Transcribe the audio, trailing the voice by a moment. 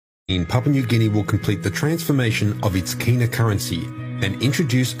In Papua New Guinea will complete the transformation of its kina currency and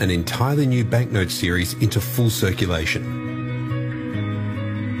introduce an entirely new banknote series into full circulation.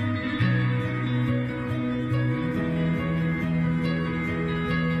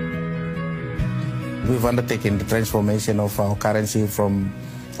 We've undertaken the transformation of our currency from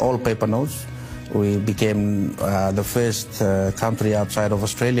all paper notes. We became the first country outside of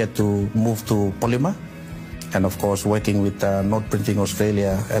Australia to move to polymer. And of course, working with Note Printing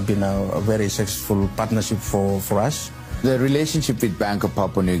Australia have been a very successful partnership for us. The relationship with Bank of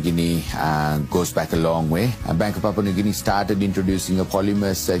Papua New Guinea goes back a long way. Bank of Papua New Guinea started introducing a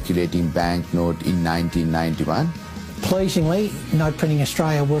polymer circulating banknote in 1991. Pleasingly, Note Printing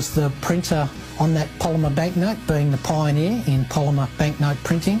Australia was the printer on that polymer banknote, being the pioneer in polymer banknote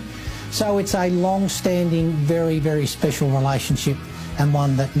printing. So it's a long-standing, very, very special relationship, and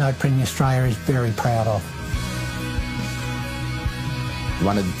one that Note Printing Australia is very proud of.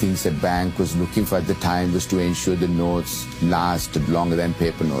 One of the things that Bank was looking for at the time was to ensure the notes lasted longer than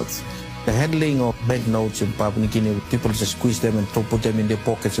paper notes. The handling of banknotes in Papua New Guinea, people just squeeze them and put them in their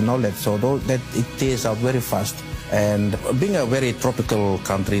pockets and all that, so that it tears out very fast. And being a very tropical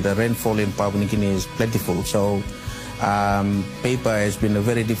country, the rainfall in Papua New Guinea is plentiful, so paper has been a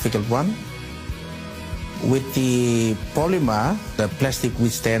very difficult one. With the polymer, the plastic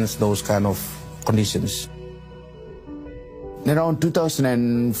withstands those kind of conditions. Around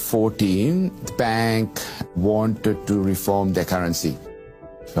 2014, the bank wanted to reform their currency.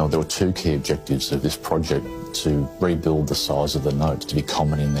 Now, there were two key objectives of this project: to rebuild the size of the notes to be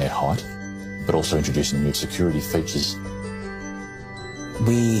common in their height, but also introducing new security features.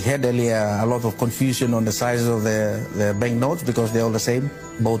 We had earlier a lot of confusion on the sizes of the banknotes because they're all the same,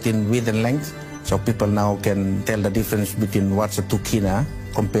 both in width and length. So people now can tell the difference between what's a 2 kina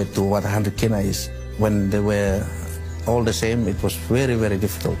compared to what 100 kina is. When they were all the same, it was very, very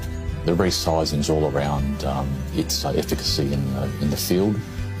difficult. The resizing is all around its efficacy in the field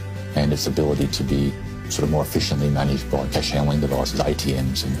and its ability to be sort of more efficiently managed by cash handling devices,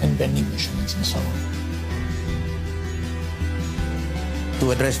 ATMs and vending machines and so on.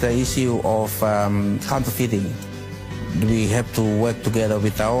 To address the issue of counterfeiting, we have to work together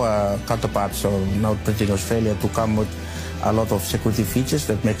with our counterparts of Note Printing Australia to come with a lot of security features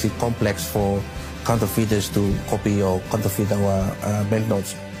that makes it complex for counterfeiters to copy or counterfeit our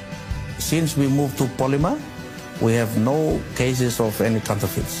banknotes. Since we moved to polymer, we have no cases of any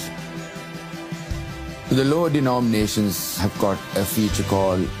counterfeits. The lower denominations have got a feature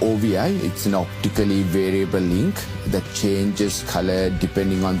called OVI. It's an optically variable ink that changes color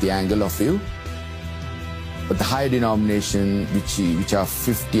depending on the angle of view. But the higher denomination, which are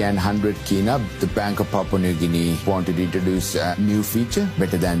 50 and 100 kina, the Bank of Papua New Guinea wanted to introduce a new feature,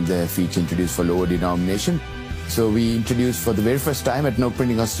 better than the feature introduced for lower denomination. So we introduced for the very first time at Note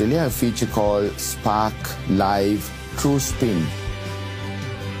Printing Australia a feature called Spark Live True Spin.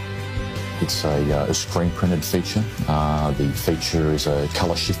 It's a screen-printed feature. The feature is a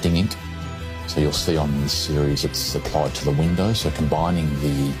colour shifting ink. So you'll see on this series it's applied to the window, so combining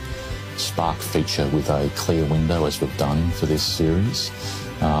the Spark feature with a clear window, as we've done for this series,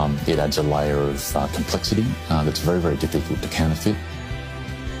 it adds a layer of complexity that's very, very difficult to counterfeit.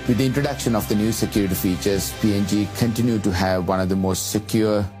 With the introduction of the new security features, PNG continued to have one of the most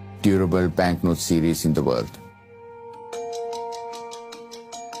secure, durable banknote series in the world.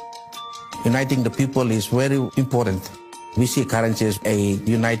 Uniting the people is very important. We see currency as a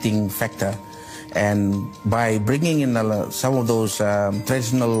uniting factor, and by bringing in some of those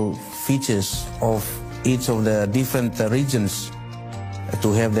traditional features of each of the different regions,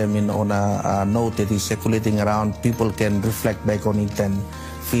 to have them on a note that is circulating around, people can reflect back on it and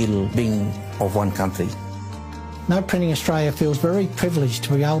feel being of one country. Note Printing Australia feels very privileged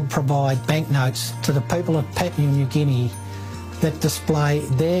to be able to provide banknotes to the people of Papua New Guinea that display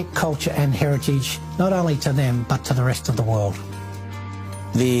their culture and heritage, not only to them, but to the rest of the world.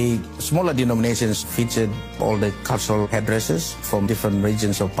 The smaller denominations featured all the cultural headdresses from different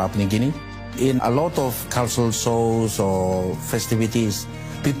regions of Papua New Guinea. In a lot of cultural shows or festivities,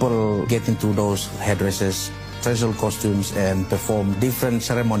 people get into those headdresses, traditional costumes, and perform different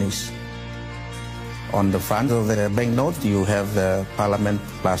ceremonies. On the front of the banknote, you have the Parliament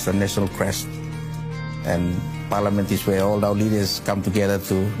plus the national crest. And Parliament is where all our leaders come together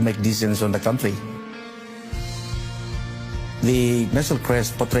to make decisions on the country. The national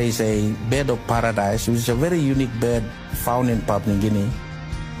crest portrays a bird of paradise, which is a very unique bird found in Papua New Guinea.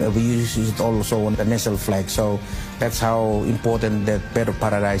 We use it also on the national flag, so that's how important that bird of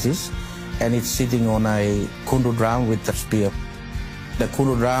paradise is. And it's sitting on a kundu drum with a spear. The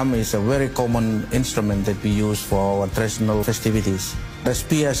kundu drum is a very common instrument that we use for our traditional festivities. The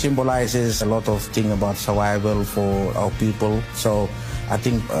spear symbolizes a lot of things about survival for our people. So I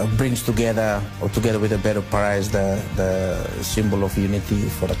think brings together, or together with a better prize, the symbol of unity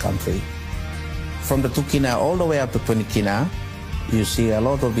for the country. From the 2 kina all the way up to 20 kina, you see a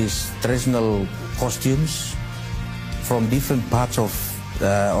lot of these traditional costumes from different parts of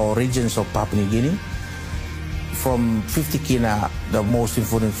or regions of Papua New Guinea. From 50 kina, the most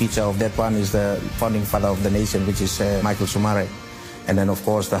important feature of that one is the founding father of the nation, which is Michael Sumare. And then, of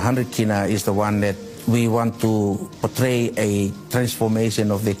course, the 100 kina is the one that we want to portray a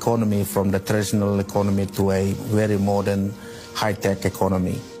transformation of the economy from the traditional economy to a very modern, high-tech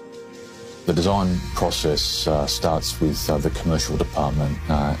economy. The design process starts with the commercial department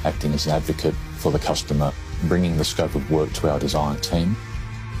acting as an advocate for the customer, bringing the scope of work to our design team.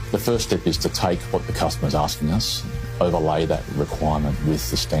 The first step is to take what the customer is asking us, overlay that requirement with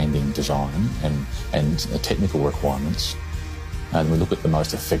the standing design and technical requirements, and we look at the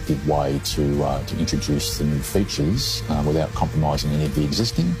most effective way to introduce the new features without compromising any of the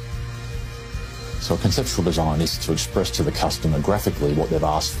existing. So a conceptual design is to express to the customer graphically what they've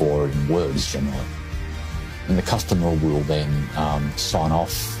asked for in words generally. And the customer will then sign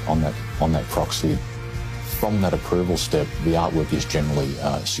off on that proxy. From that approval step, the artwork is generally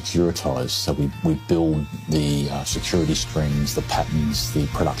securitized. So we build the security strings, the patterns, the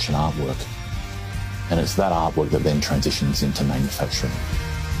production artwork. And it's that artwork that then transitions into manufacturing.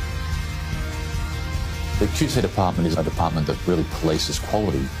 The QC department is a department that really polices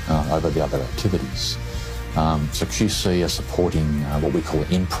quality over the other activities. So QC are supporting what we call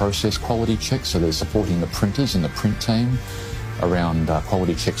in-process quality checks. So they're supporting the printers and the print team around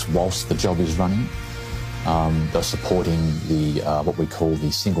quality checks whilst the job is running. They're supporting the what we call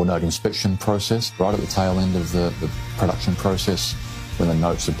the single note inspection process right at the tail end of the production process, when the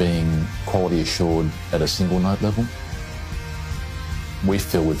notes are being quality assured at a single note level. We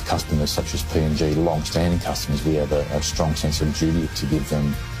feel with customers such as PNG, long-standing customers, we have a strong sense of duty to give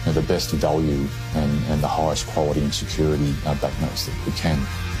them the best value and the highest quality and security banknotes that we can.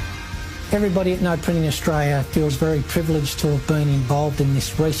 Everybody at Note Printing Australia feels very privileged to have been involved in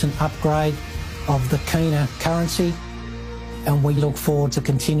this recent upgrade of the Kina currency, and we look forward to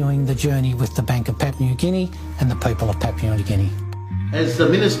continuing the journey with the Bank of Papua New Guinea and the people of Papua New Guinea. As the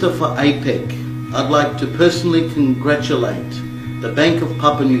Minister for APEC, I'd like to personally congratulate the Bank of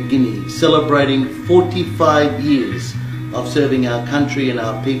Papua New Guinea celebrating 45 years of serving our country and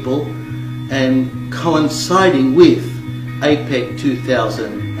our people, and coinciding with APEC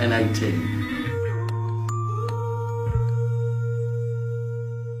 2018.